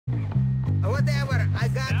whatever. I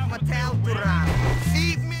got Mattel to run.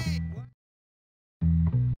 Feed me.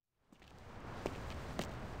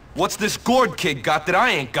 What's this Gord kid got that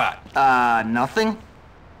I ain't got? Nothing.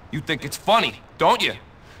 You think it's funny, don't you?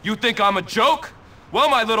 You think I'm a joke? Well,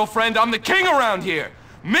 my little friend, I'm the king around here.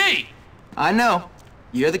 Me! I know.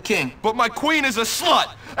 You're the king. But my queen is a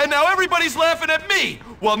slut, and now everybody's laughing at me!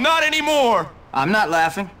 Well, not anymore! I'm not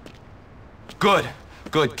laughing. Good.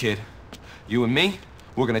 Good, kid. You and me,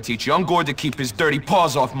 we're gonna teach young Gord to keep his dirty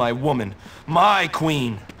paws off my woman. My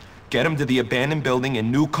queen! Get him to the abandoned building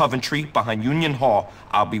in New Coventry behind Union Hall.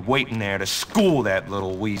 I'll be waiting there to school that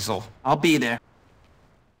little weasel. I'll be there.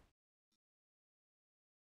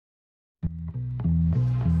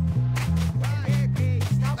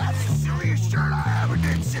 That's the silliest shirt I ever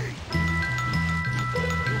did see.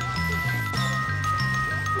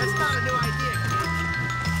 That's not a new idea, kid.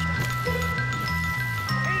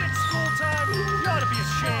 Ain't it school time? You ought to be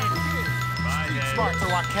ashamed. Street smarts are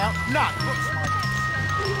what count, not book smarts.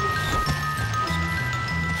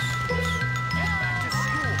 Get back to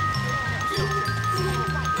school.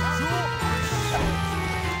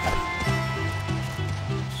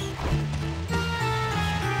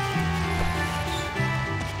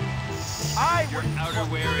 Your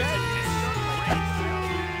outerwear is a disgrace.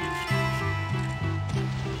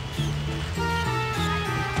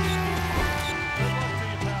 Good luck to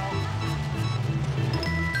you, pal.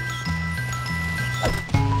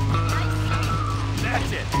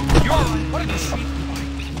 That's it. What a cheap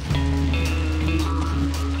fight.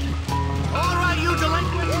 All right, you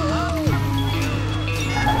delinquent.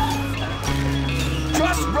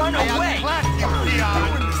 Just run away.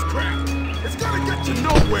 Doing this crap. It's gonna get you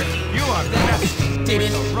nowhere. You are messing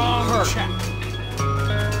with the wrong chap.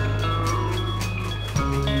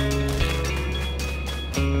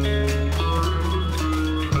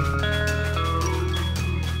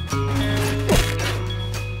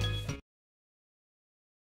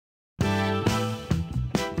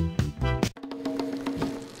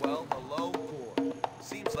 Well, hello, Gord.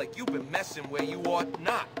 Seems like you've been messing where you ought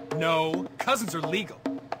not. No, cousins are legal.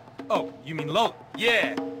 Oh, you mean Lola?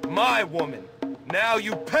 Yeah, my woman. Now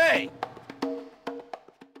you pay!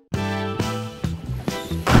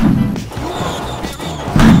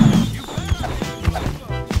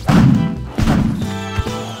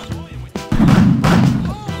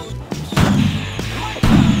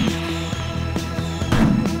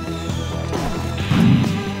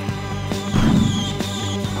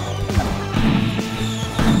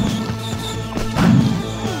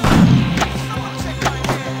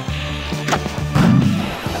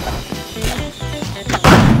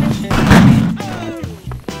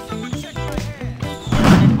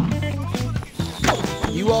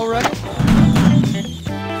 You all right?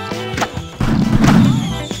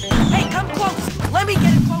 Hey, come close! Let me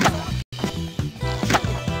get it close!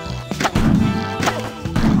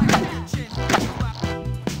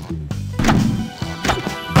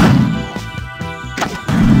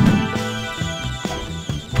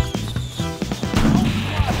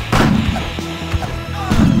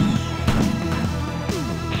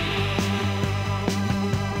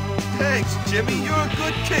 Thanks, Jimmy. You're a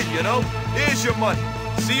good kid, you know? Here's your money.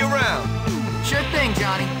 See you around. Sure thing,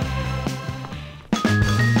 Johnny.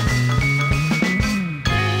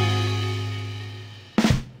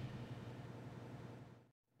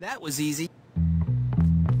 That was easy.